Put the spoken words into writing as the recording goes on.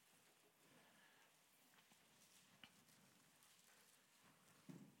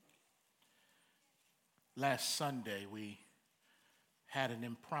Last Sunday, we had an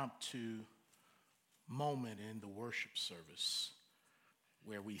impromptu moment in the worship service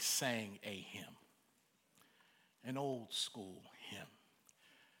where we sang a hymn, an old school hymn.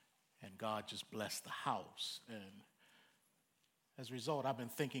 And God just blessed the house. And as a result, I've been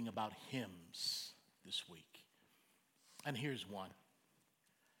thinking about hymns this week. And here's one.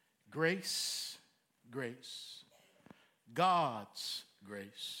 Grace, grace, God's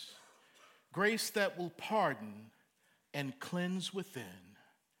grace. Grace that will pardon and cleanse within.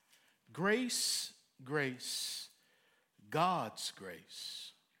 Grace, grace, God's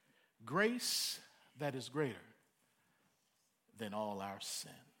grace. Grace that is greater than all our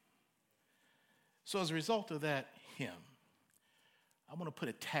sin. So as a result of that hymn, I want to put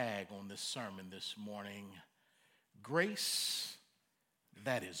a tag on this sermon this morning. Grace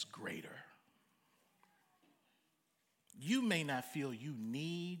that is greater. You may not feel you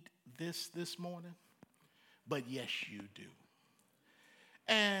need this morning, but yes, you do.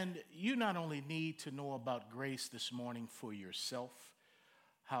 And you not only need to know about grace this morning for yourself,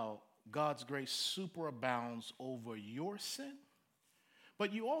 how God's grace superabounds over your sin,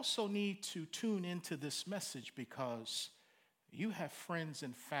 but you also need to tune into this message because you have friends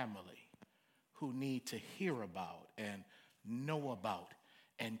and family who need to hear about and know about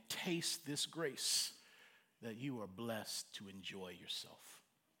and taste this grace that you are blessed to enjoy yourself.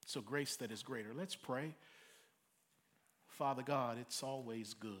 So grace that is greater. Let's pray. Father God, it's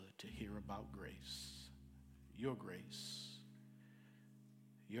always good to hear about grace, your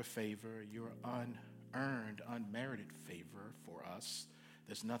favor, your unearned, unmerited favor for us.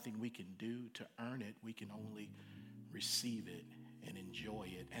 There's nothing we can do to earn it. We can only receive it and enjoy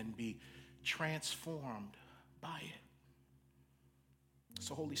it and be transformed by it.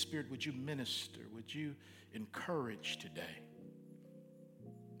 So Holy Spirit, would you minister? Would you encourage today?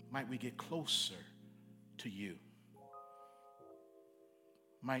 Might we get closer to you?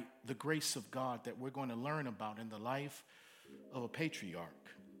 Might the grace of God that we're going to learn about in the life of a patriarch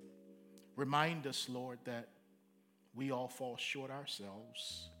remind us, Lord, that we all fall short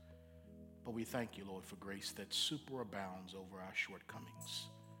ourselves, but we thank you, Lord, for grace that superabounds over our shortcomings.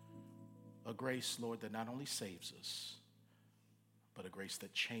 A grace, Lord, that not only saves us, but a grace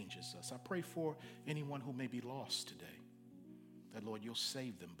that changes us. I pray for anyone who may be lost today, that, Lord, you'll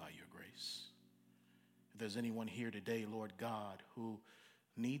save them by your grace. If there's anyone here today, Lord God, who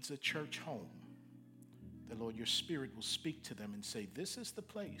needs a church home, that, Lord, your Spirit will speak to them and say, this is the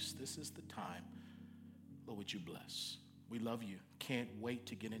place, this is the time. Lord, would you bless? We love you. Can't wait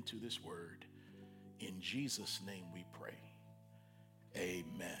to get into this word. In Jesus' name we pray.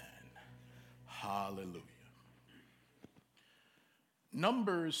 Amen. Hallelujah.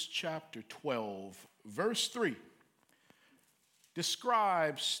 Numbers chapter 12, verse 3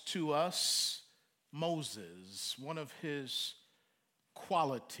 describes to us Moses, one of his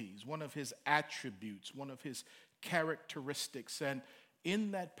qualities, one of his attributes, one of his characteristics. And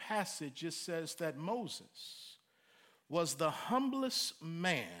in that passage, it says that Moses was the humblest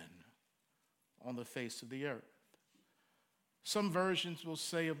man on the face of the earth. Some versions will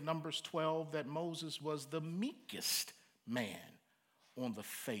say of Numbers 12 that Moses was the meekest man on the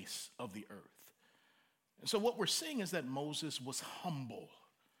face of the earth. And so what we're seeing is that Moses was humble.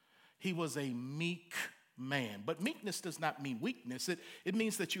 He was a meek man. But meekness does not mean weakness. It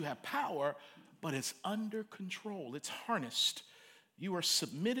means that you have power, but it's under control. It's harnessed. You are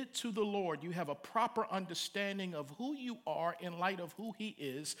submitted to the Lord. You have a proper understanding of who you are in light of who he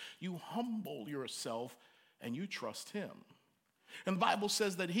is. You humble yourself and you trust him. And the Bible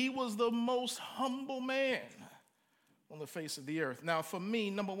says that he was the most humble man on the face of the earth. Now, for me,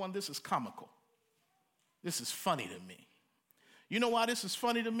 number one, this is comical. This is funny to me. You know why this is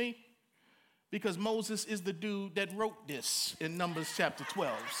funny to me? Because Moses is the dude that wrote this in Numbers chapter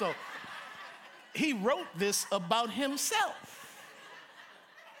 12. So he wrote this about himself.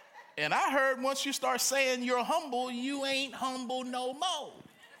 And I heard once you start saying you're humble, you ain't humble no more.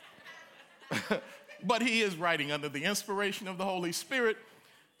 But he is writing under the inspiration of the Holy Spirit.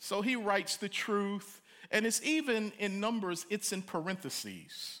 So he writes the truth. And it's even in Numbers, it's in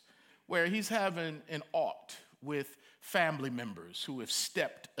parentheses, where he's having an ought with family members who have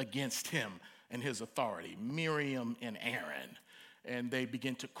stepped against him and his authority, Miriam and Aaron. And they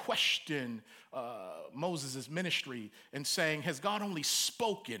begin to question Moses' ministry and saying, has God only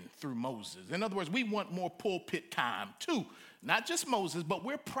spoken through Moses? In other words, we want more pulpit time too. Not just Moses, but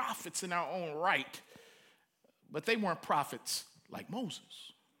we're prophets in our own right. But they weren't prophets like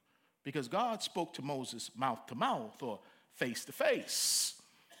Moses, because God spoke to Moses mouth to mouth or face to face.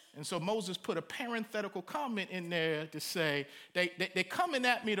 And so Moses put a parenthetical comment in there to say, they're coming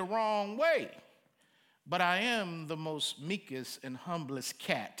at me the wrong way. but I am the most meekest and humblest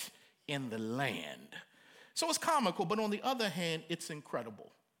cat in the land. So it's comical, but on the other hand, it's incredible.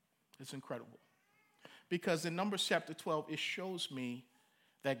 It's incredible. Because in Numbers chapter 12, it shows me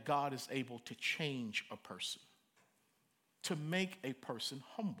that God is able to change a person, to make a person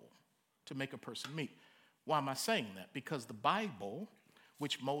humble, to make a person meek. Why am I saying that? Because the Bible,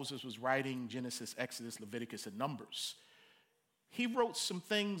 which Moses was writing, Genesis, Exodus, Leviticus, and Numbers, he wrote some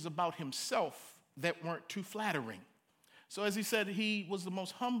things about himself that weren't too flattering. So as he said, he was the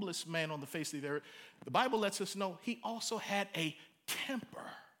most humblest man on the face of the earth. The Bible lets us know he also had a temper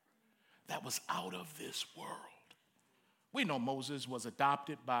that was out of this world. We know Moses was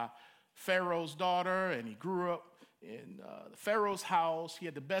adopted by Pharaoh's daughter, and he grew up in the Pharaoh's house. He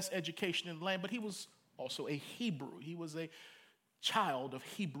had the best education in the land, but he was also a Hebrew. He was a child of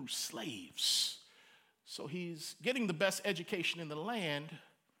Hebrew slaves. So he's getting the best education in the land,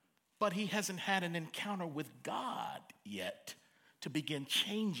 but he hasn't had an encounter with God yet to begin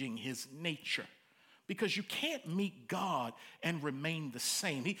changing his nature. Because you can't meet God and remain the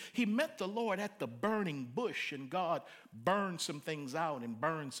same. He met the Lord at the burning bush, and God burned some things out and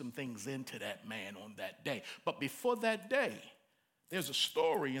burned some things into that man on that day. But before that day, there's a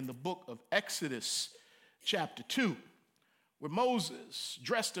story in the book of Exodus chapter 2, where Moses,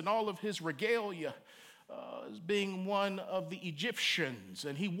 dressed in all of his regalia, as being one of the Egyptians,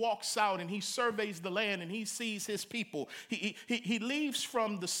 and he walks out and he surveys the land and he sees his people. He leaves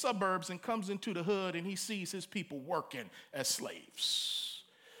from the suburbs and comes into the hood, and he sees his people working as slaves.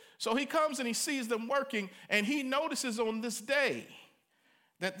 So he comes and he sees them working, and he notices on this day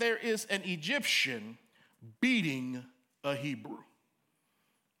that there is an Egyptian beating a Hebrew.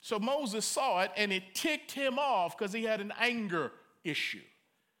 So Moses saw it, and it ticked him off because he had an anger issue.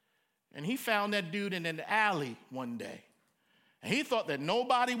 And he found that dude in an alley one day. And he thought that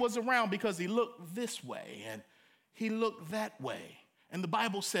nobody was around because he looked this way and he looked that way. And the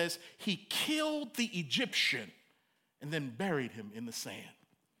Bible says he killed the Egyptian and then buried him in the sand.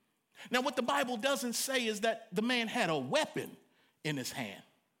 Now, what the Bible doesn't say is that the man had a weapon in his hand.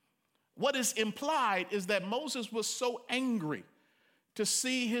 What is implied is that Moses was so angry to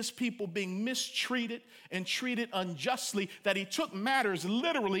see his people being mistreated and treated unjustly that he took matters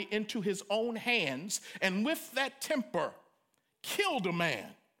literally into his own hands, and with that temper killed a man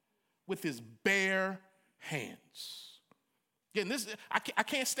with his bare hands. Again, I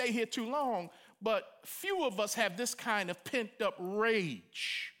can't stay here too long, but few of us have this kind of pent-up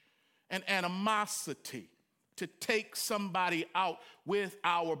rage and animosity to take somebody out with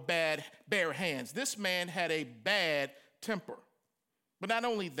our bare hands. This man had a bad temper. But not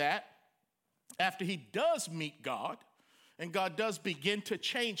only that, after he does meet God, and God does begin to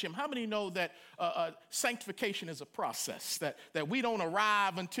change him, how many know that sanctification is a process, that we don't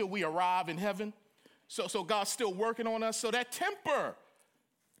arrive until we arrive in heaven? So God's still working on us. So that temper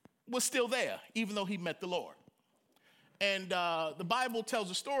was still there, even though he met the Lord. And the Bible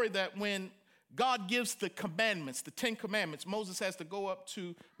tells a story that when God gives the commandments, the 10 commandments, Moses has to go up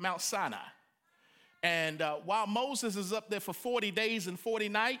to Mount Sinai. And while Moses is up there for 40 days and 40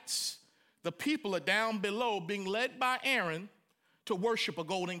 nights, the people are down below being led by Aaron to worship a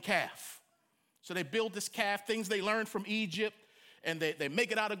golden calf. So they build this calf, things they learned from Egypt, and they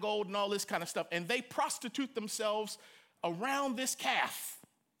make it out of gold and all this kind of stuff. And they prostitute themselves around this calf.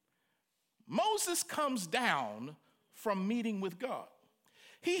 Moses comes down from meeting with God.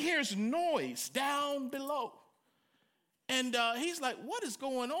 He hears noise down below. And he's like, what is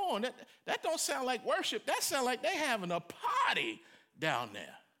going on? That don't sound like worship. That sounds like they having a party down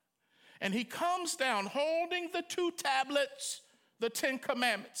there. And he comes down holding the 2 tablets, the 10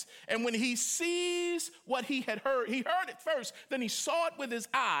 commandments. And when he sees what he had heard, he heard it first, then he saw it with his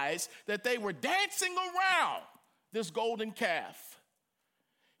eyes that they were dancing around this golden calf.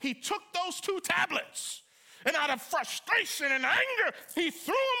 He took those 2 tablets, and out of frustration and anger, he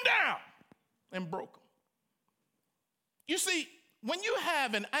threw them down and broke them. You see, when you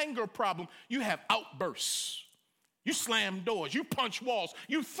have an anger problem, you have outbursts. You slam doors, you punch walls,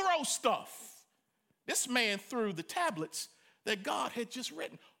 you throw stuff. This man threw the tablets that God had just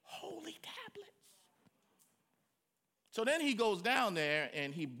written, holy tablets. So then he goes down there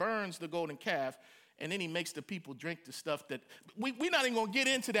and he burns the golden calf, and then he makes the people drink the stuff that, we're not even going to get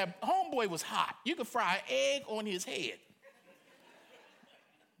into that. Homeboy was hot. You could fry an egg on his head.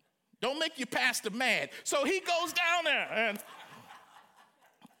 Don't make your pastor mad. So he goes down there,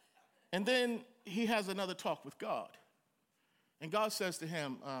 and then he has another talk with God. And God says to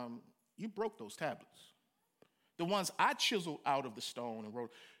him, you broke those tablets. The ones I chiseled out of the stone and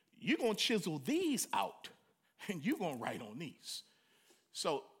wrote, you're going to chisel these out, and you're going to write on these.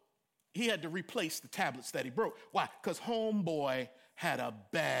 So he had to replace the tablets that he broke. Why? Because homeboy had a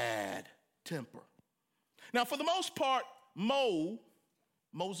bad temper. Now, for the most part,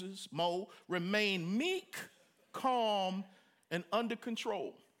 Moses remained meek, calm, and under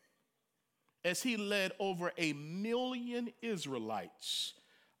control as he led over 1 million Israelites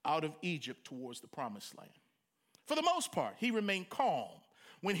out of Egypt towards the promised land. For the most part, he remained calm.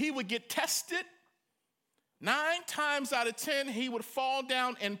 When he would get tested, 9 times out of 10, he would fall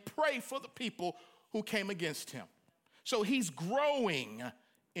down and pray for the people who came against him. So he's growing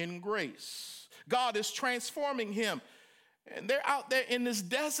in grace. God is transforming him. And they're out there in this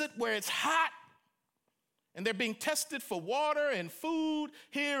desert where it's hot, and they're being tested for water and food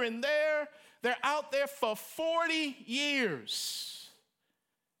here and there. They're out there for 40 years.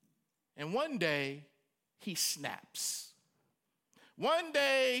 And one day, he snaps. One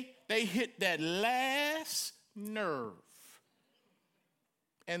day, they hit that last nerve,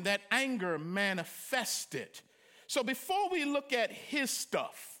 and that anger manifested. So before we look at his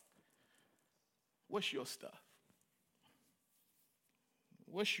stuff, what's your stuff?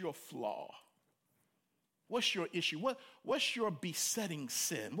 What's your flaw? What's your issue? What's your besetting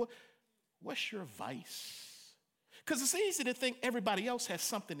sin? What's your vice? Because it's easy to think everybody else has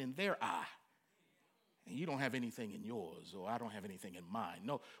something in their eye, and you don't have anything in yours, or I don't have anything in mine.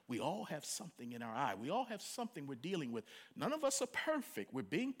 No, we all have something in our eye. We all have something we're dealing with. None of us are perfect. We're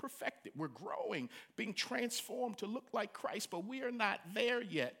being perfected. We're growing, being transformed to look like Christ, but we are not there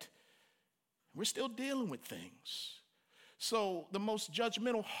yet. We're still dealing with things. So the most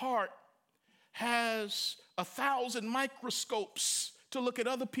judgmental heart has 1,000 microscopes to look at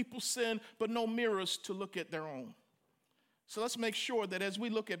other people's sin, but no mirrors to look at their own. So let's make sure that as we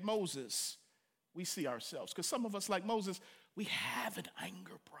look at Moses, we see ourselves. Because some of us, like Moses, we have an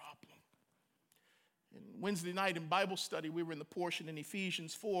anger problem. And Wednesday night in Bible study, we were in the portion in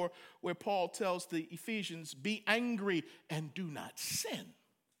Ephesians 4 where Paul tells the Ephesians, be angry and do not sin.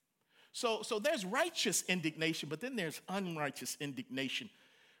 So there's righteous indignation, but then there's unrighteous indignation.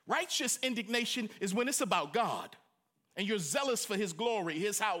 Righteous indignation is when it's about God, and you're zealous for his glory,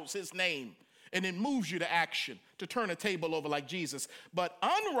 his house, his name, and it moves you to action, to turn a table over like Jesus. But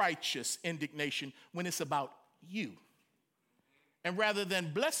unrighteous indignation when it's about you. And rather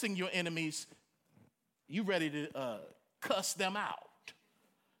than blessing your enemies, you ready to cuss them out.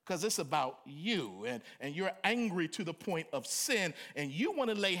 Because it's about you, and you're angry to the point of sin, and you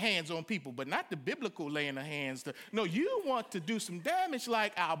want to lay hands on people, but not the biblical laying of hands. No, you want to do some damage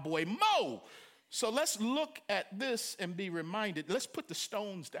like our boy Mo. So let's look at this and be reminded. Let's put the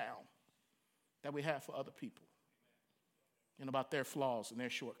stones down that we have for other people and about their flaws and their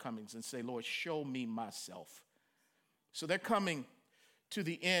shortcomings and say, Lord, show me myself. So they're coming to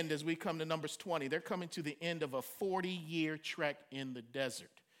the end as we come to Numbers 20. They're coming to the end of a 40-year trek in the desert.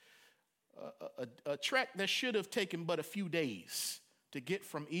 A trek that should have taken but a few days to get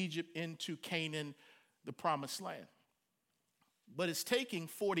from Egypt into Canaan, the promised land. But it's taking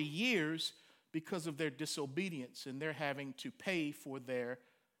 40 years because of their disobedience, and they're having to pay for their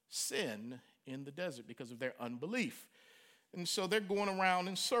sin in the desert because of their unbelief. And so they're going around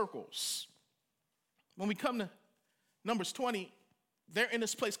in circles. When we come to Numbers 20, they're in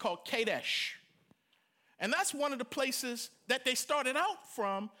this place called Kadesh. And that's one of the places that they started out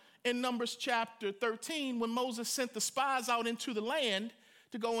from in Numbers chapter 13 when Moses sent the spies out into the land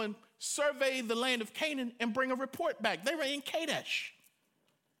to go and survey the land of Canaan and bring a report back. They were in Kadesh.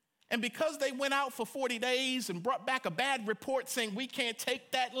 And because they went out for 40 days and brought back a bad report saying we can't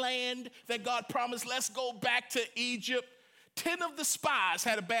take that land that God promised, let's go back to Egypt, 10 of the spies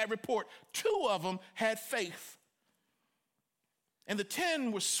had a bad report. 2 of them had faith. And the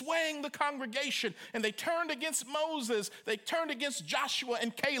 10 were swaying the congregation, and they turned against Moses. They turned against Joshua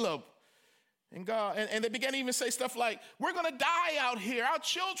and Caleb. And God, and they began to even say stuff like, we're going to die out here. Our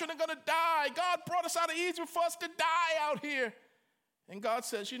children are going to die. God brought us out of Egypt for us to die out here. And God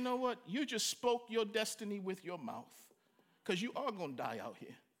says, you know what? You just spoke your destiny with your mouth, because you are going to die out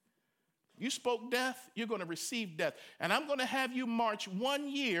here. You spoke death, you're going to receive death. And I'm going to have you march 1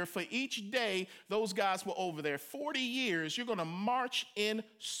 year for each day those guys were over there. 40 years, you're going to march in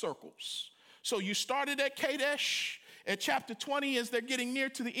circles. So you started at Kadesh. At chapter 20, as they're getting near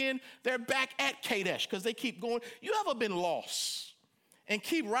to the end, they're back at Kadesh because they keep going. You ever been lost and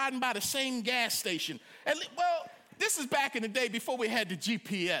keep riding by the same gas station? Well, this is back in the day before we had the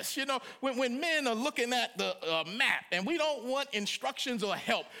GPS. You know, when men are looking at the map and we don't want instructions or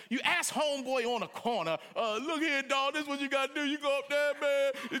help, you ask homeboy on a corner, look here, dog, this is what you got to do. You go up there,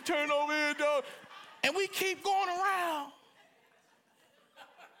 man, you turn over here, dog. And we keep going around.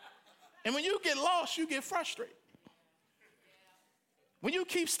 And when you get lost, you get frustrated. When you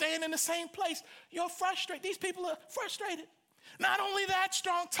keep staying in the same place, you're frustrated. These people are frustrated. Not only that,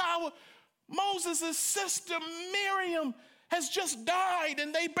 strong tower, Moses' sister Miriam has just died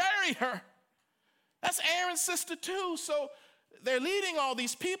and they buried her. That's Aaron's sister too. So they're leading all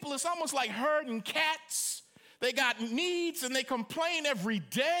these people. It's almost like herding cats. They got needs and they complain every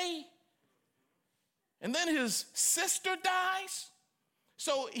day. And then his sister dies.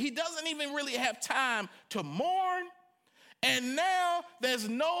 So he doesn't even really have time to mourn. And now there's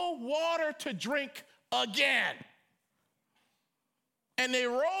no water to drink again. And they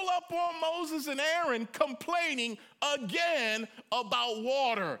roll up on Moses and Aaron complaining again about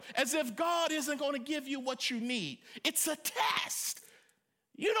water, as if God isn't going to give you what you need. It's a test.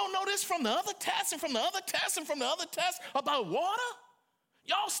 You don't know this from the other test and from the other test and from the other test about water?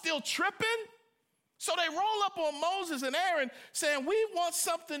 Y'all still tripping? So they roll up on Moses and Aaron saying, we want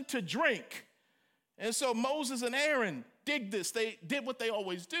something to drink. And so Moses and Aaron did this. They did what they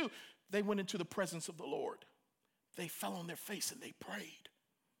always do. They went into the presence of the Lord. They fell on their face and they prayed.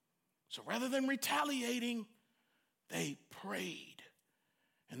 So rather than retaliating, they prayed.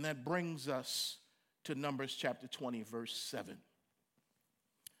 And that brings us to Numbers chapter 20, verse 7.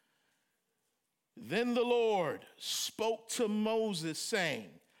 Then the Lord spoke to Moses, saying,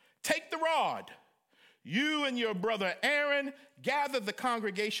 take the rod, you and your brother Aaron, gather the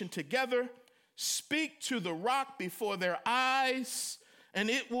congregation together, speak to the rock before their eyes, and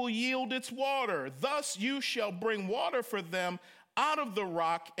it will yield its water. Thus you shall bring water for them out of the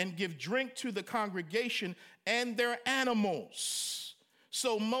rock and give drink to the congregation and their animals.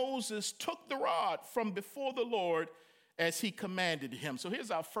 So Moses took the rod from before the Lord as he commanded him. So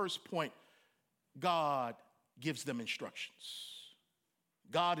here's our first point. God gives them instructions.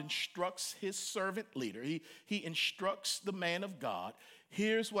 God instructs his servant leader. He instructs the man of God.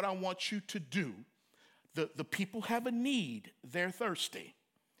 Here's what I want you to do. The people have a need. They're thirsty.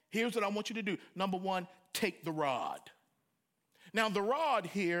 Here's what I want you to do. Number one, take the rod. Now, the rod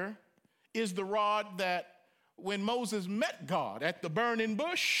here is the rod that when Moses met God at the burning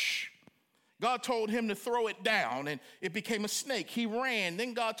bush, God told him to throw it down, and it became a snake. He ran.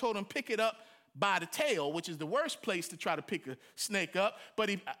 Then God told him, pick it up by the tail, which is the worst place to try to pick a snake up, but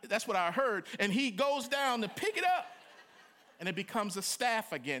that's what I heard. And he goes down to pick it up, and it becomes a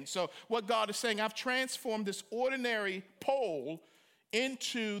staff again. So what God is saying, I've transformed this ordinary pole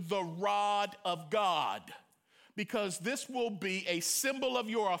into the rod of God, because this will be a symbol of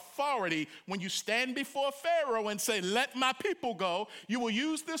your authority when you stand before Pharaoh and say, let my people go. You will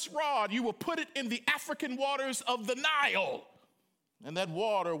use this rod. You will put it in the African waters of the Nile, and that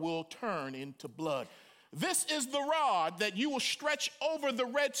water will turn into blood. This is the rod that you will stretch over the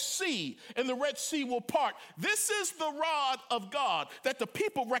Red Sea, and the Red Sea will part. This is the rod of God that the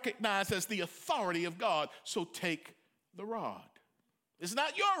people recognize as the authority of God. So take the rod. It's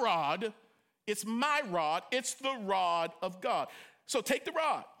not your rod. It's my rod. It's the rod of God. So take the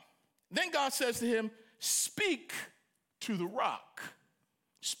rod. Then God says to him, speak to the rock.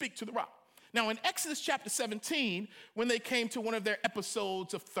 Speak to the rock. Now, in Exodus chapter 17, when they came to one of their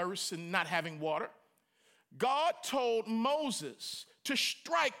episodes of thirst and not having water, God told Moses to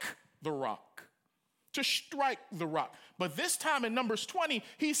strike the rock, to strike the rock. But this time in Numbers 20,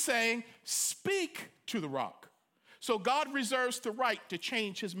 he's saying, speak to the rock. So God reserves the right to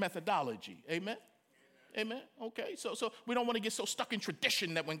change his methodology. Amen? Amen. Okay, so we don't want to get so stuck in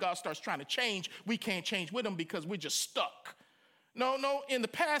tradition that when God starts trying to change, we can't change with him because we're just stuck. No, in the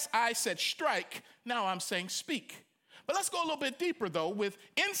past I said strike, now I'm saying speak. But let's go a little bit deeper though with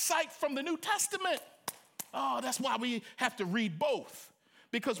insight from the New Testament. Oh, that's why we have to read both,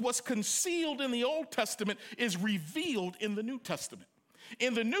 because what's concealed in the Old Testament is revealed in the New Testament.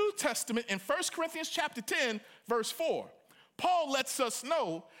 In the New Testament, in 1 Corinthians chapter 10, verse 4, Paul lets us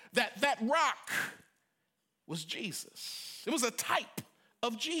know that rock was Jesus. It was a type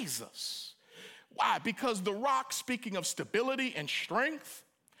of Jesus. Why? Because the rock, speaking of stability and strength,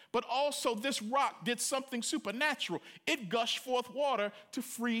 but also this rock did something supernatural. It gushed forth water to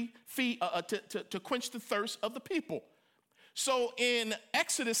quench the thirst of the people. So in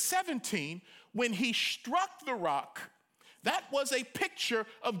Exodus 17, when he struck the rock, that was a picture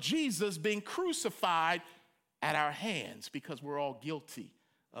of Jesus being crucified at our hands, because we're all guilty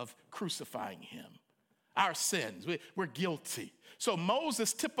of crucifying him. Our sins, we're guilty. So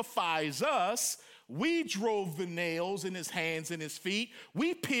Moses typifies us. We drove the nails in his hands and his feet.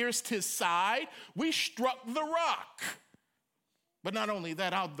 We pierced his side. We struck the rock. But not only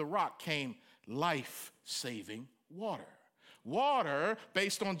that, out of the rock came life-saving water. Water,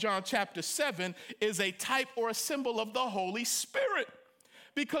 based on John chapter 7, is a type or a symbol of the Holy Spirit.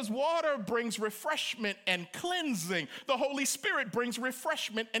 Because water brings refreshment and cleansing. The Holy Spirit brings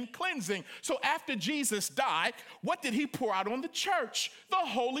refreshment and cleansing. So after Jesus died, what did he pour out on the church? The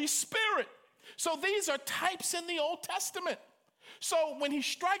Holy Spirit. So these are types in the Old Testament. So when he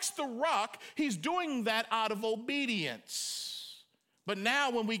strikes the rock, he's doing that out of obedience. But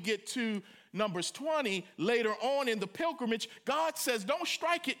now when we get to Numbers 20, later on in the pilgrimage, God says, don't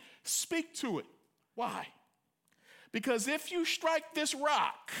strike it, speak to it. Why? Because if you strike this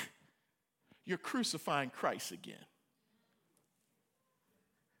rock, you're crucifying Christ again.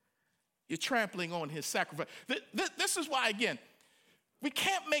 You're trampling on his sacrifice. This is why, again, we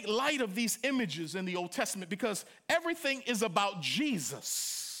can't make light of these images in the Old Testament because everything is about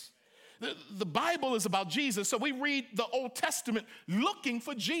Jesus. The Bible is about Jesus, so we read the Old Testament looking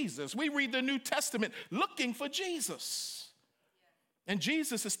for Jesus. We read the New Testament looking for Jesus. And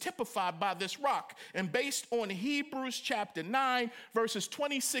Jesus is typified by this rock. And based on Hebrews chapter 9, verses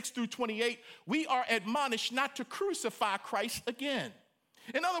 26 through 28, we are admonished not to crucify Christ again.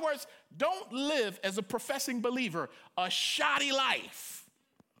 In other words, don't live as a professing believer a shoddy life,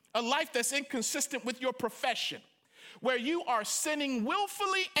 a life that's inconsistent with your profession, where you are sinning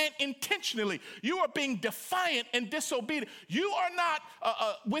willfully and intentionally. You are being defiant and disobedient. You are not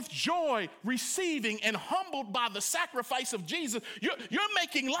with joy receiving and humbled by the sacrifice of Jesus. You're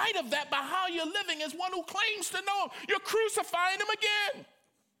making light of that by how you're living as one who claims to know him. You're crucifying him again.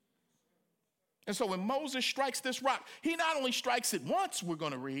 And so when Moses strikes this rock, he not only strikes it once, we're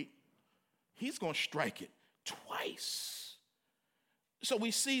going to read, he's going to strike it twice. So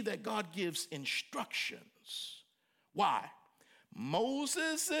we see that God gives instructions. Why?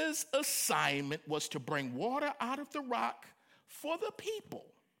 Moses' assignment was to bring water out of the rock for the people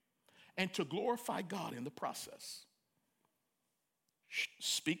and to glorify God in the process.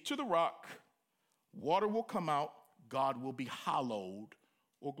 Speak to the rock, water will come out, God will be hallowed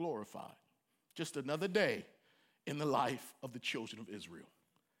or glorified. Just another day in the life of the children of Israel.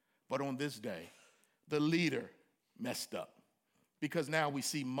 But on this day, the leader messed up because now we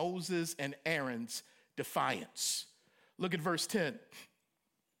see Moses and Aaron's defiance. Look at verse 10.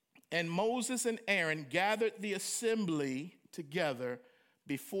 And Moses and Aaron gathered the assembly together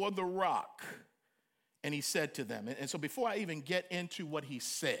before the rock, and he said to them, and so before I even get into what he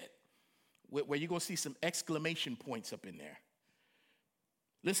said, where you're going to see some exclamation points up in there,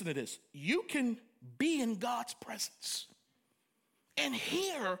 listen to this. You can be in God's presence and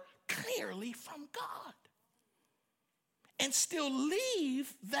hear clearly from God and still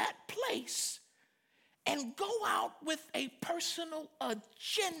leave that place and go out with a personal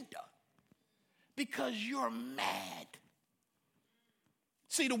agenda because you're mad.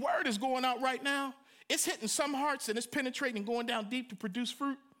 See, the word is going out right now. It's hitting some hearts and it's penetrating and going down deep to produce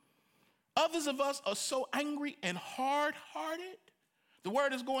fruit. Others of us are so angry and hard-hearted. The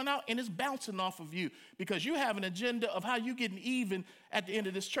word is going out and it's bouncing off of you because you have an agenda of how you getting even at the end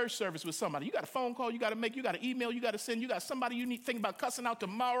of this church service with somebody. You got a phone call you got to make, you got an email you got to send, you got somebody you need to think about cussing out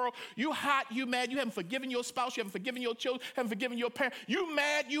tomorrow. You hot, you mad, you haven't forgiven your spouse, you haven't forgiven your children, haven't forgiven your parents. You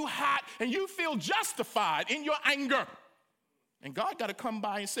mad, you hot, and you feel justified in your anger. And God got to come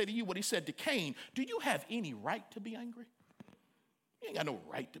by and say to you what he said to Cain. Do you have any right to be angry? You ain't got no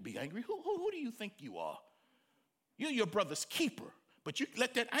right to be angry. Who do you think you are? You're your brother's keeper. But you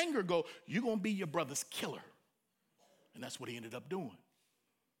let that anger go, you're going to be your brother's killer. And that's what he ended up doing.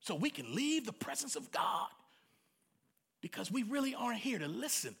 So we can leave the presence of God because we really aren't here to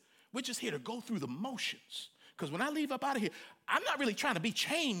listen. We're just here to go through the motions. Because when I leave up out of here, I'm not really trying to be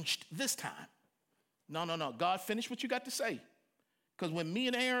changed this time. No. God, finish what you got to say. Because when me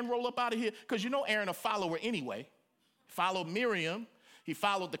and Aaron roll up out of here, because you know Aaron a follower anyway. Followed Miriam. He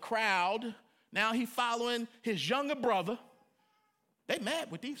followed the crowd. Now he's following his younger brother. They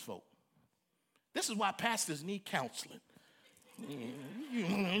mad with these folk. This is why pastors need counseling.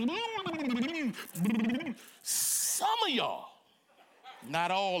 Some of y'all,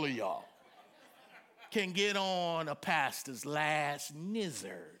 not all of y'all, can get on a pastor's last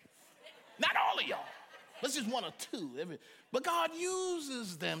nerve. Not all of y'all. Let's just one or two. But God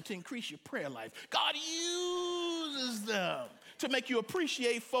uses them to increase your prayer life. God uses them to make you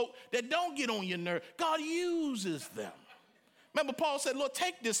appreciate folk that don't get on your nerve. God uses them. Remember, Paul said, Lord,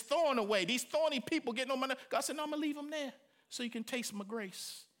 take this thorn away. These thorny people getting on my nerves. God said, no, I'm going to leave them there so you can taste my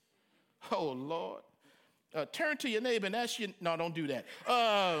grace. Oh, Lord. Turn to your neighbor and ask you. No, don't do that.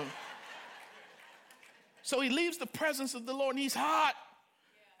 So he leaves the presence of the Lord and he's hot.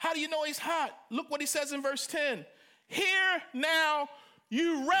 How do you know he's hot? Look what he says in verse 10. Hear now,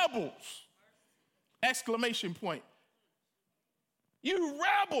 you rebels. Exclamation point. You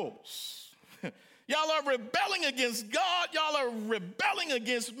rebels. Y'all are rebelling against God. Y'all are rebelling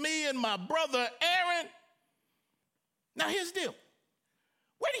against me and my brother Aaron. Now here's the deal.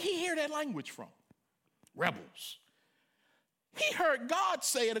 Where did he hear that language from? Rebels. He heard God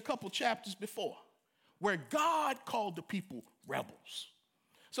say it a couple chapters before, where God called the people rebels.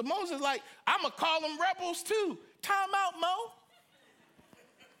 So Moses is like, I'm going to call them rebels too. Time out, Mo.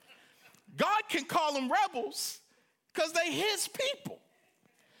 God can call them rebels because they his people.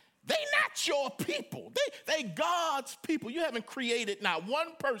 They not your people. They God's people. You haven't created not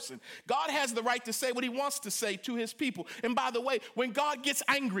one person. God has the right to say what he wants to say to his people. And by the way, when God gets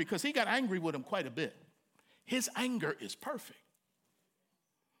angry, because he got angry with them quite a bit, his anger is perfect.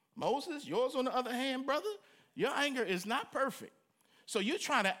 Moses, yours on the other hand, brother, your anger is not perfect. So you're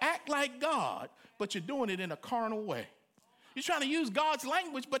trying to act like God, but you're doing it in a carnal way. You're trying to use God's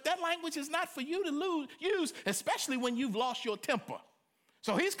language, but that language is not for you to use, especially when you've lost your temper.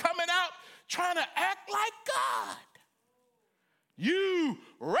 So he's coming out trying to act like God. You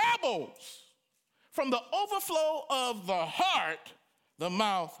rebels. From the overflow of the heart, the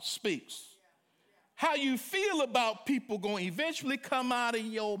mouth speaks. How you feel about people going to eventually come out of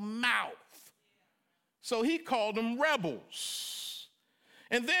your mouth. So he called them rebels.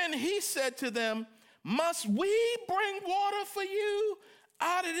 And then he said to them, must we bring water for you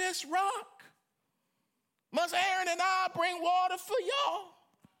out of this rock? Must Aaron and I bring water for y'all?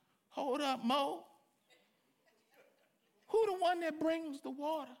 Hold up, Mo. Who the one that brings the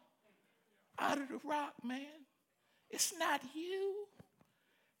water out of the rock, man? It's not you.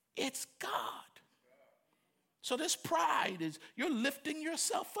 It's God. So this pride is, you're lifting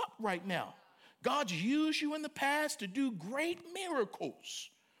yourself up right now. God's used you in the past to do great miracles.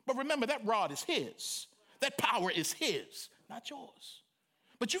 But remember, that rod is his. That power is his, not yours.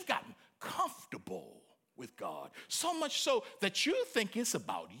 But you've gotten comfortable with God, so much so that you think it's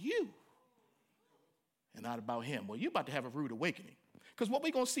about you and not about him. Well, you're about to have a rude awakening. Because what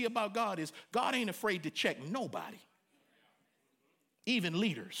we're going to see about God is God ain't afraid to check nobody, even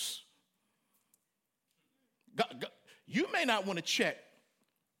leaders. God, you may not want to check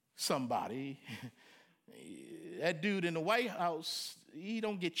somebody. That dude in the White House, he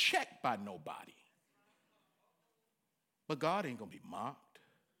don't get checked by nobody. But God ain't going to be mocked.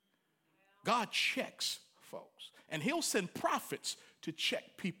 God checks folks. And he'll send prophets to check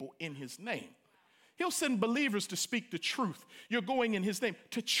people in his name. He'll send believers to speak the truth. You're going in his name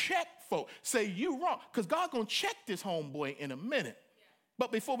to check folks. Say, you wrong. Because God's going to check this homeboy in a minute.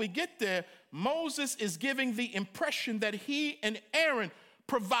 But before we get there, Moses is giving the impression that he and Aaron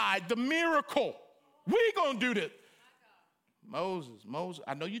provide the miracle. We're going to do this. Moses,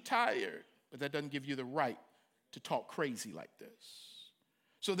 I know you're tired, but that doesn't give you the right to talk crazy like this.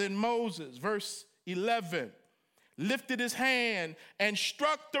 So then Moses, verse 11, lifted his hand and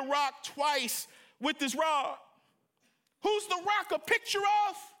struck the rock twice with his rod. Who's the rock a picture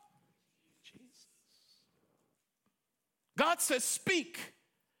of? Jesus. God says, speak.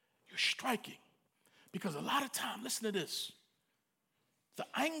 You're striking. Because a lot of time, listen to this, the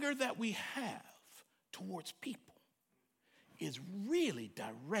anger that we have towards people is really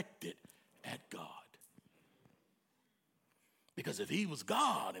directed at God. Because if he was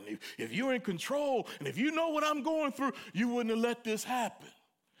God, and if you're in control, and if you know what I'm going through, you wouldn't have let this happen.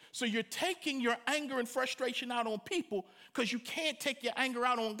 So you're taking your anger and frustration out on people because you can't take your anger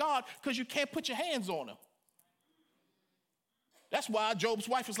out on God because you can't put your hands on him. That's why Job's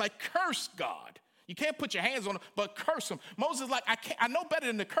wife is like, curse God. You can't put your hands on him, but curse him. Moses is like, I know better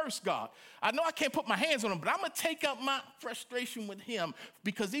than to curse God. I know I can't put my hands on him, but I'm going to take up my frustration with him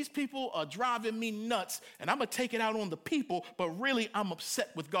because these people are driving me nuts, and I'm going to take it out on the people, but really I'm upset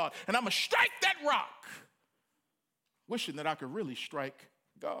with God, and I'm going to strike that rock, wishing that I could really strike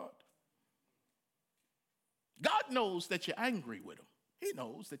God. God knows that you're angry with him. He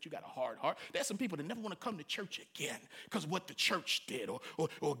knows that you got a hard heart. There's some people that never want to come to church again because of what the church did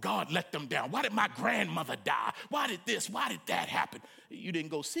or God let them down. Why did my grandmother die? Why did this? Why did that happen? You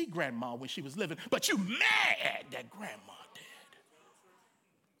didn't go see grandma when she was living, but you mad that grandma did.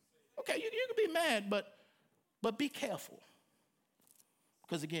 Okay, you can be mad, but be careful.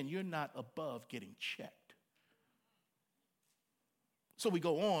 Because again, you're not above getting checked. So we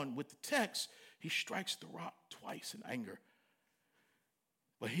go on with the text. He strikes the rock twice in anger.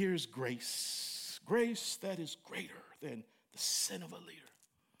 But here's grace. Grace that is greater than the sin of a leader.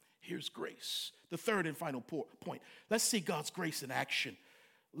 Here's grace. The third and final point. Let's see God's grace in action.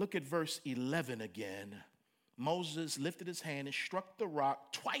 Look at verse 11 again. Moses lifted his hand and struck the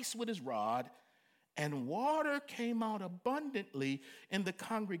rock twice with his rod, and water came out abundantly in the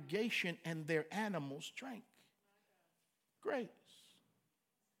congregation, and their animals drank. Grace.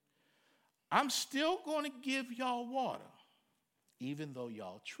 I'm still going to give y'all water, even though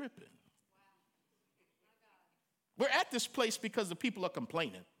y'all tripping. We're at this place because the people are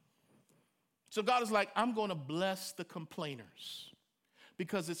complaining. So God is like, I'm going to bless the complainers.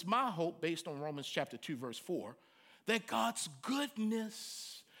 Because it's my hope, based on Romans chapter 2, verse 4, that God's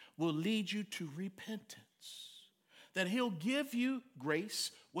goodness will lead you to repentance. That he'll give you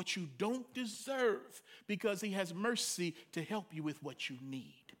grace, what you don't deserve, because he has mercy to help you with what you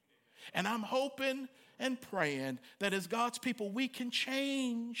need. And I'm hoping and praying that as God's people, we can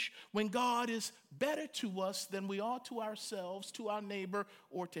change when God is better to us than we are to ourselves, to our neighbor,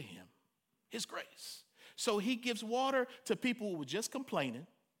 or to him. His grace. So he gives water to people who were just complaining,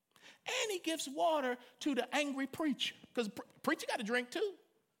 and he gives water to the angry preacher, because preacher got to drink too.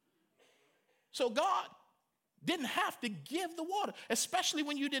 So God didn't have to give the water, especially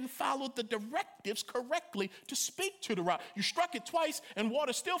when you didn't follow the directives correctly to speak to the rock. You struck it twice and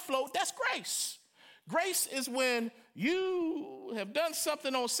water still flowed. That's grace. Grace is when you have done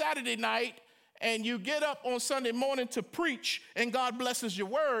something on Saturday night and you get up on Sunday morning to preach and God blesses your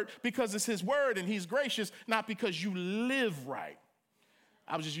word because it's his word and he's gracious, not because you live right.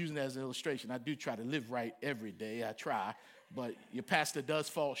 I was just using that as an illustration. I do try to live right every day. I try, but your pastor does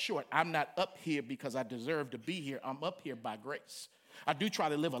fall short. I'm not up here because I deserve to be here. I'm up here by grace. I do try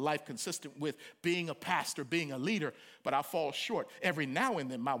to live a life consistent with being a pastor, being a leader, but I fall short. Every now and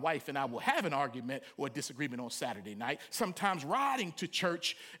then, my wife and I will have an argument or a disagreement on Saturday night, sometimes riding to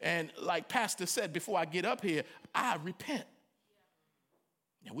church, and like Pastor said, before I get up here, I repent.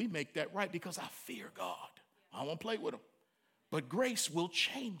 And we make that right because I fear God. I won't play with him. But grace will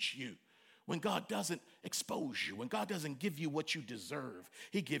change you when God doesn't expose you, when God doesn't give you what you deserve.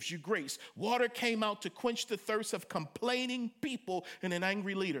 He gives you grace. Water came out to quench the thirst of complaining people and an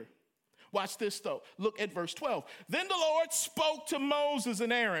angry leader. Watch this, though. Look at verse 12. Then the Lord spoke to Moses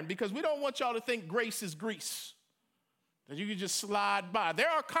and Aaron, because we don't want y'all to think grace is grease, that you can just slide by. There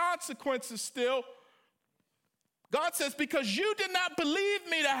are consequences still. God says, because you did not believe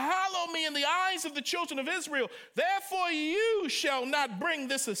me to hallow me in the eyes of the children of Israel, therefore you shall not bring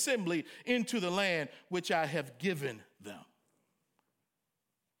this assembly into the land which I have given them.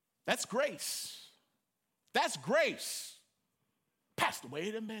 That's grace. That's grace. Pastor,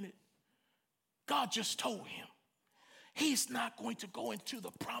 wait a minute. God just told him he's not going to go into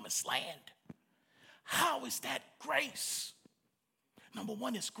the promised land. How is that grace? Number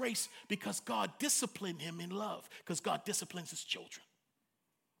one is grace because God disciplined him in love, because God disciplines his children.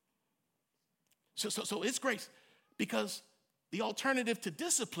 So it's grace because the alternative to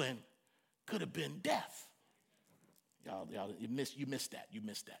discipline could have been death. Y'all, you missed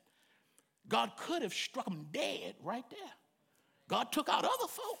that. God could have struck him dead right there. God took out other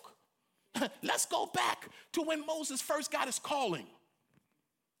folk. Let's go back to when Moses first got his calling.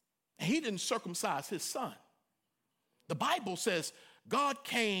 He didn't circumcise his son. The Bible says God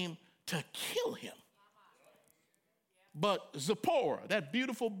came to kill him. But Zipporah, that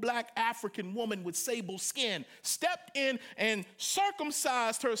beautiful black African woman with sable skin, stepped in and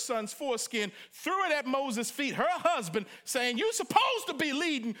circumcised her son's foreskin, threw it at Moses' feet, her husband, saying, you're supposed to be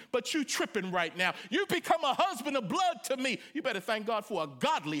leading, but you tripping right now. You become a husband of blood to me. You better thank God for a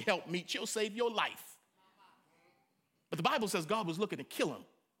godly helpmeet. She'll save your life. But the Bible says God was looking to kill him.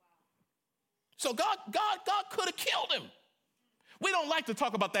 So God could have killed him. We don't like to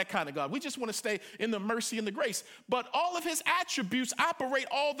talk about that kind of God. We just want to stay in the mercy and the grace. But all of his attributes operate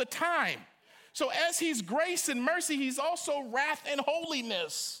all the time. So as he's grace and mercy, he's also wrath and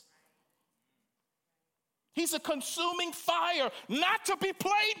holiness. He's a consuming fire, not to be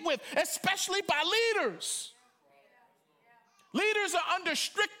played with, especially by leaders. Leaders are under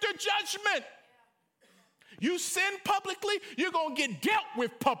stricter judgment. You sin publicly, you're going to get dealt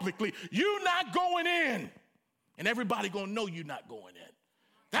with publicly. You're not going in. And everybody going to know you're not going in.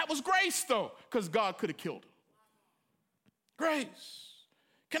 That was grace, though, because God could have killed him. Grace.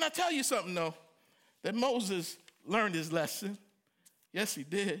 Can I tell you something, though? That Moses learned his lesson. Yes, he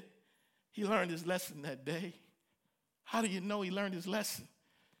did. He learned his lesson that day. How do you know he learned his lesson?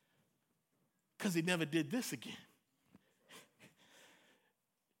 Because he never did this again.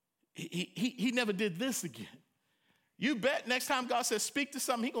 He never did this again. You bet next time God says speak to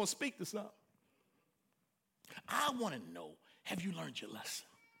something, he's going to speak to something. I want to know, have you learned your lesson?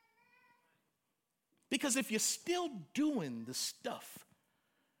 Because if you're still doing the stuff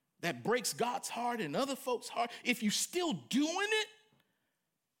that breaks God's heart and other folks' heart, if you're still doing it,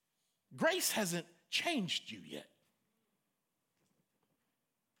 grace hasn't changed you yet.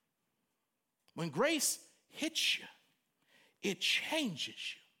 When grace hits you, it changes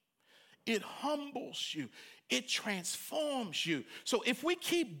you. It humbles you. It transforms you. So if we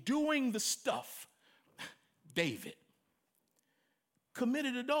keep doing the stuff, David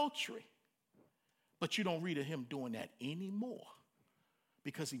committed adultery, but you don't read of him doing that anymore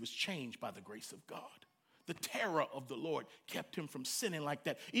because he was changed by the grace of God. The terror of the Lord kept him from sinning like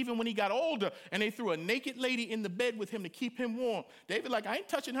that. Even when he got older and they threw a naked lady in the bed with him to keep him warm, David like, I ain't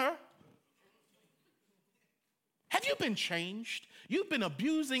touching her. Have you been changed? You've been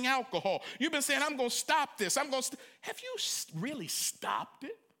abusing alcohol. You've been saying, I'm going to stop this. Have you really stopped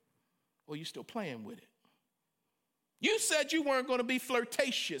it? Or are you still playing with it? You said you weren't going to be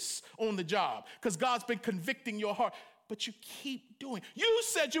flirtatious on the job because God's been convicting your heart, but you keep doing. You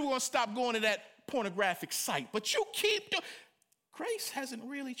said you were going to stop going to that pornographic site, but you keep doing. Grace hasn't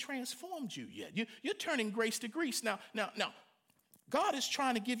really transformed you yet. You're turning grace to grease. Now, God is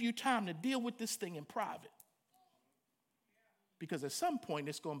trying to give you time to deal with this thing in private. Because at some point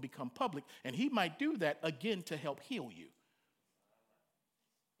it's going to become public, and he might do that again to help heal you.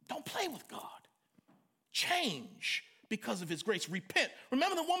 Don't play with God. Change because of his grace. Repent.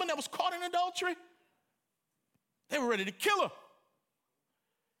 Remember the woman that was caught in adultery? They were ready to kill her.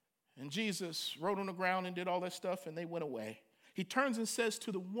 And Jesus wrote on the ground and did all that stuff, and they went away. He turns and says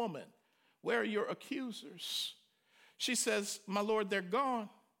to the woman, where are your accusers? She says, my Lord, they're gone.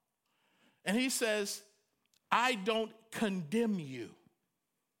 And he says, I don't condemn you.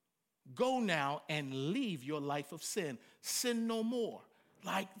 Go now and leave your life of sin. Sin no more.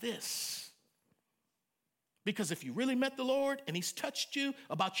 Like this. Because if you really met the Lord and he's touched you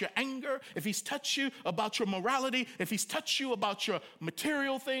about your anger, if he's touched you about your morality, if he's touched you about your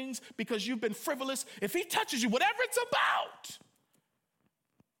material things because you've been frivolous, if he touches you, whatever it's about,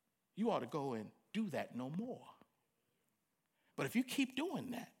 you ought to go and do that no more. But if you keep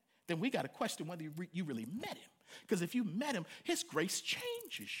doing that, then we got to question whether you really met him. Because if you met him, his grace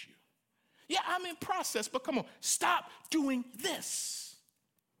changes you. Yeah, I'm in process, but come on, stop doing this.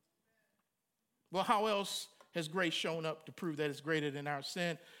 Well, how else has grace shown up to prove that it's greater than our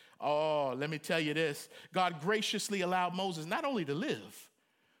sin? Oh, let me tell you this. God graciously allowed Moses not only to live,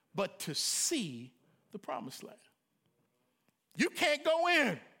 but to see the promised land. You can't go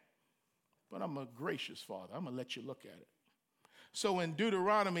in, but I'm a gracious Father. I'm going to let you look at it. So in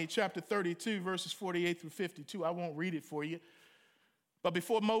Deuteronomy chapter 32, verses 48 through 52, I won't read it for you. But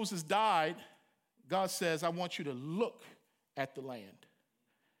before Moses died, God says, I want you to look at the land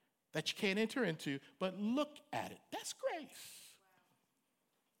that you can't enter into, but look at it. That's grace.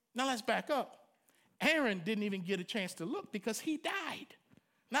 Now let's back up. Aaron didn't even get a chance to look because he died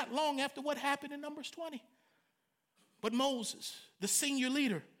not long after what happened in Numbers 20. But Moses, the senior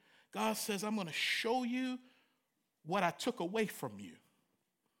leader, God says, I'm going to show you what I took away from you.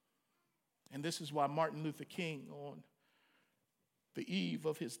 And this is why Martin Luther King, on the eve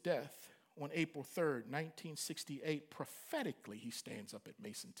of his death, on April 3rd, 1968, prophetically, he stands up at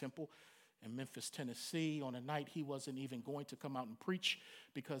Mason Temple in Memphis, Tennessee, on a night he wasn't even going to come out and preach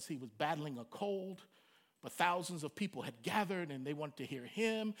because he was battling a cold. But thousands of people had gathered, and they wanted to hear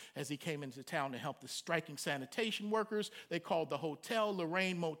him as he came into town to help the striking sanitation workers. They called the hotel,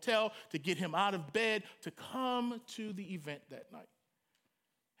 Lorraine Motel, to get him out of bed to come to the event that night.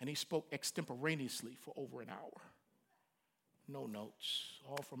 And he spoke extemporaneously for over an hour. No notes,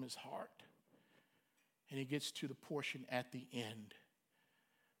 all from his heart. And he gets to the portion at the end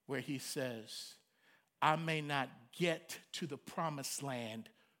where he says, I may not get to the promised land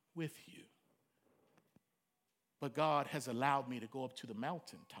with you, but God has allowed me to go up to the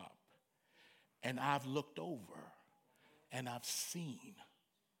mountaintop, and I've looked over and I've seen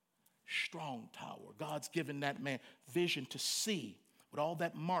strong tower. God's given that man vision to see with all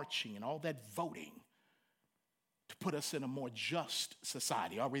that marching and all that voting to put us in a more just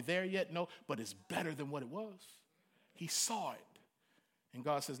society. Are we there yet? No, but it's better than what it was. He saw it. And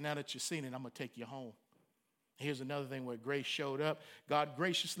God says, now that you've seen it, I'm going to take you home. Here's another thing where grace showed up. God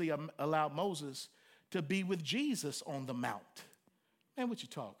graciously allowed Moses to be with Jesus on the mount. Man, what you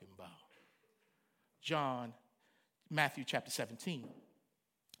talking about? Matthew chapter 17.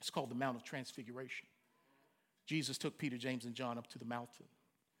 It's called the Mount of Transfiguration. Jesus took Peter, James, and John up to the mountain.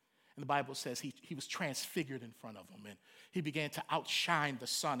 And the Bible says he was transfigured in front of them. And he began to outshine the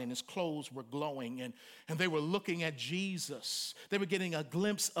sun, and his clothes were glowing. And they were looking at Jesus. They were getting a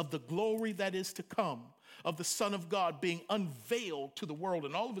glimpse of the glory that is to come, of the Son of God being unveiled to the world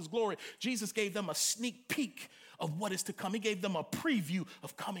in all of his glory. Jesus gave them a sneak peek of what is to come. He gave them a preview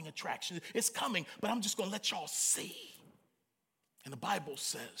of coming attraction. It's coming, but I'm just going to let y'all see. And the Bible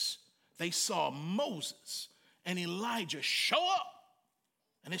says they saw Moses and Elijah show up,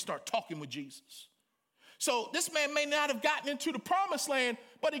 and they start talking with Jesus. So this man may not have gotten into the promised land,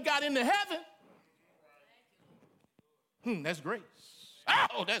 but he got into heaven. That's grace.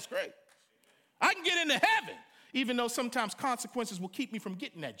 Oh, that's great. I can get into heaven, even though sometimes consequences will keep me from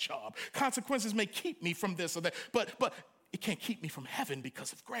getting that job. Consequences may keep me from this or that, but it can't keep me from heaven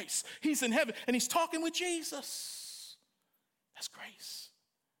because of grace. He's in heaven, and he's talking with Jesus. That's grace.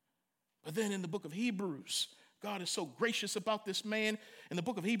 But then in the book of Hebrews, God is so gracious about this man. In the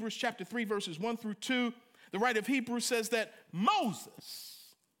book of Hebrews, chapter 3, verses 1 through 2, the writer of Hebrews says that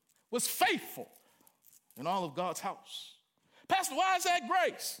Moses was faithful in all of God's house. Pastor, why is that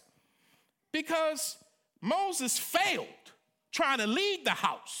grace? Because Moses failed trying to lead the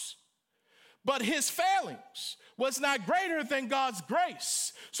house, but his failings was not greater than God's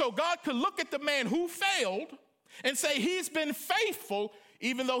grace. So God could look at the man who failed and say he's been faithful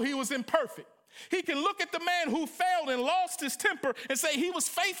even though he was imperfect. He can look at the man who failed and lost his temper and say he was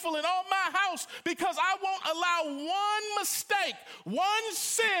faithful in all my house because I won't allow one mistake, one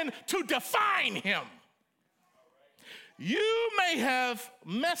sin to define him. You may have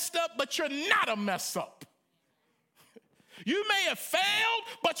messed up, but you're not a mess up. You may have failed,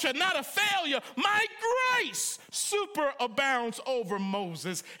 but you're not a failure. My grace superabounds over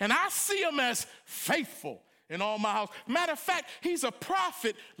Moses, and I see him as faithful in all my house. Matter of fact, he's a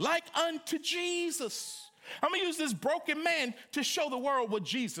prophet like unto Jesus. I'm going to use this broken man to show the world what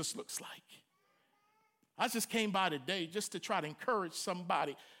Jesus looks like. I just came by today just to try to encourage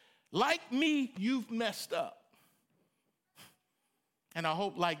somebody. Like me, you've messed up. And I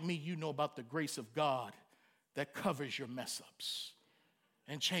hope, like me, you know about the grace of God that covers your mess-ups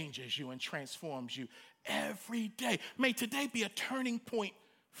and changes you and transforms you every day. May today be a turning point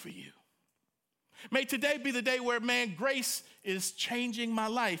for you. May today be the day where, man, grace is changing my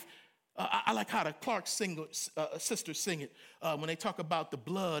life. I like how the Clark sisters sing it when they talk about the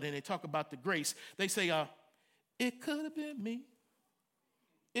blood and they talk about the grace. They say, it could have been me.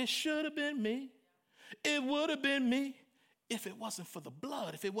 It should have been me. It would have been me if it wasn't for the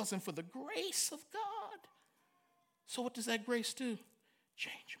blood, if it wasn't for the grace of God. So what does that grace do?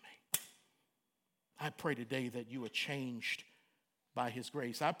 Change me. I pray today that you are changed by his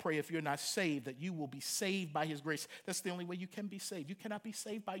grace. I pray if you're not saved that you will be saved by his grace. That's the only way you can be saved. You cannot be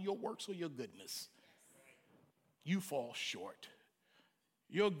saved by your works or your goodness. You fall short.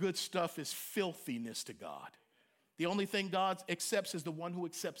 Your good stuff is filthiness to God. The only thing God accepts is the one who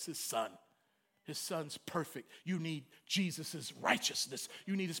accepts his son. His son's perfect. You need Jesus' righteousness.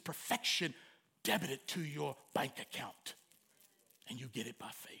 You need his perfection debited to your bank account. And you get it by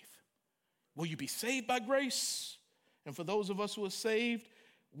faith. Will you be saved by grace? And for those of us who are saved,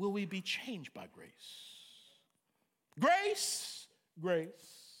 will we be changed by grace? Grace, grace,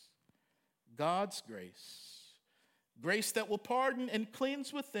 God's grace. Grace that will pardon and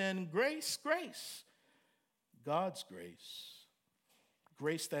cleanse within. Grace, grace, God's grace.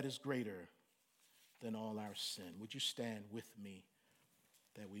 Grace that is greater than all our sin. Would you stand with me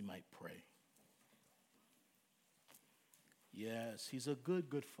that we might pray? Yes, he's a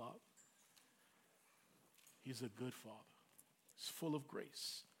good, good Father. He's a good Father. He's full of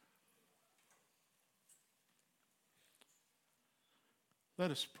grace.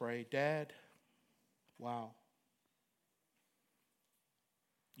 Let us pray. Dad, wow.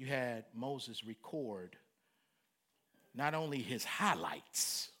 You had Moses record not only his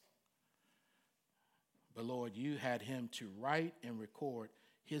highlights, but Lord, you had him to write and record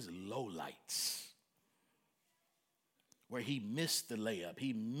his lowlights, where he missed the layup,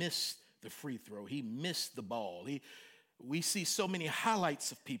 he missed the free throw, he missed the ball. We see so many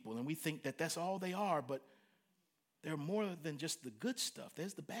highlights of people, and we think that that's all they are, but they're more than just the good stuff.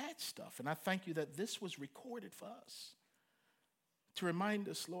 There's the bad stuff, and I thank you that this was recorded for us to remind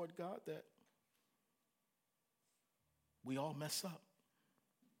us, Lord God, that we all mess up.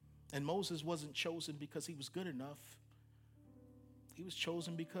 And Moses wasn't chosen because he was good enough. He was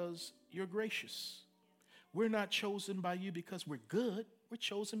chosen because you're gracious. We're not chosen by you because we're good. We're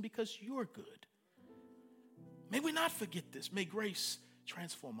chosen because you're good. May we not forget this. May grace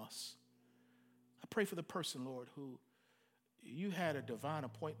transform us. I pray for the person, Lord, who you had a divine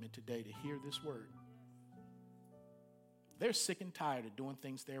appointment today to hear this word. They're sick and tired of doing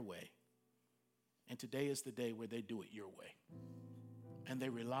things their way. And today is the day where they do it your way. And they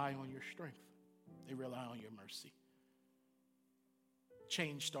rely on your strength. They rely on your mercy.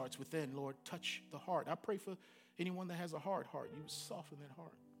 Change starts within. Lord, touch the heart. I pray for anyone that has a hard heart. You soften that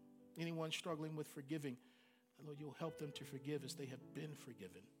heart. Anyone struggling with forgiving, Lord, you'll help them to forgive as they have been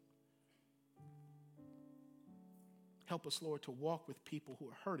forgiven. Help us, Lord, to walk with people who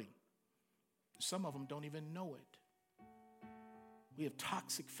are hurting. Some of them don't even know it. We have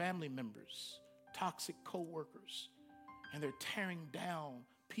toxic family members, toxic co-workers, and they're tearing down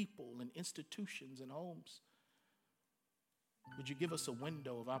people and institutions and homes. Would you give us a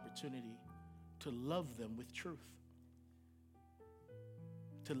window of opportunity to love them with truth,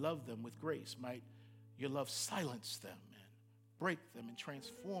 to love them with grace? Might your love silence them and break them and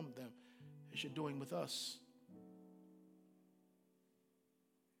transform them as you're doing with us?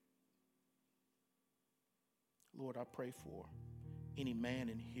 Lord, I pray for any man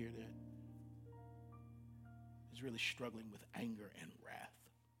in here that is really struggling with anger and wrath.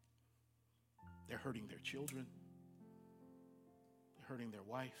 They're hurting their children. They're hurting their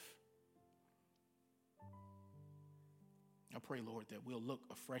wife. I pray, Lord, that we'll look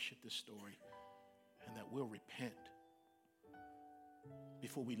afresh at this story and that we'll repent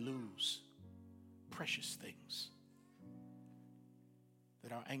before we lose precious things,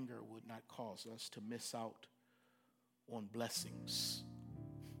 that our anger would not cause us to miss out on blessings.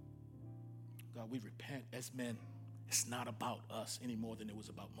 God, we repent as men. It's not about us any more than it was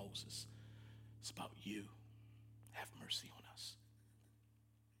about Moses. It's about you. Have mercy on us.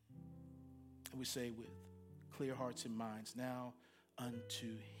 And we say with clear hearts and minds, now unto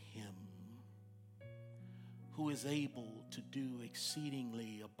him who is able to do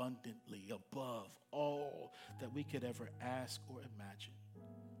exceedingly abundantly above all that we could ever ask or imagine.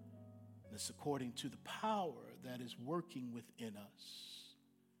 And it's according to the power that is working within us.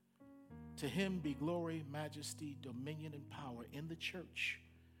 To him be glory, majesty, dominion, and power in the church,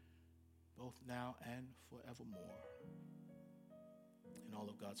 both now and forevermore. And all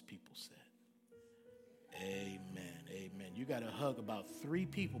of God's people said, amen, amen. You got to hug about 3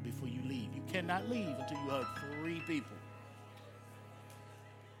 people before you leave. You cannot leave until you hug 3 people.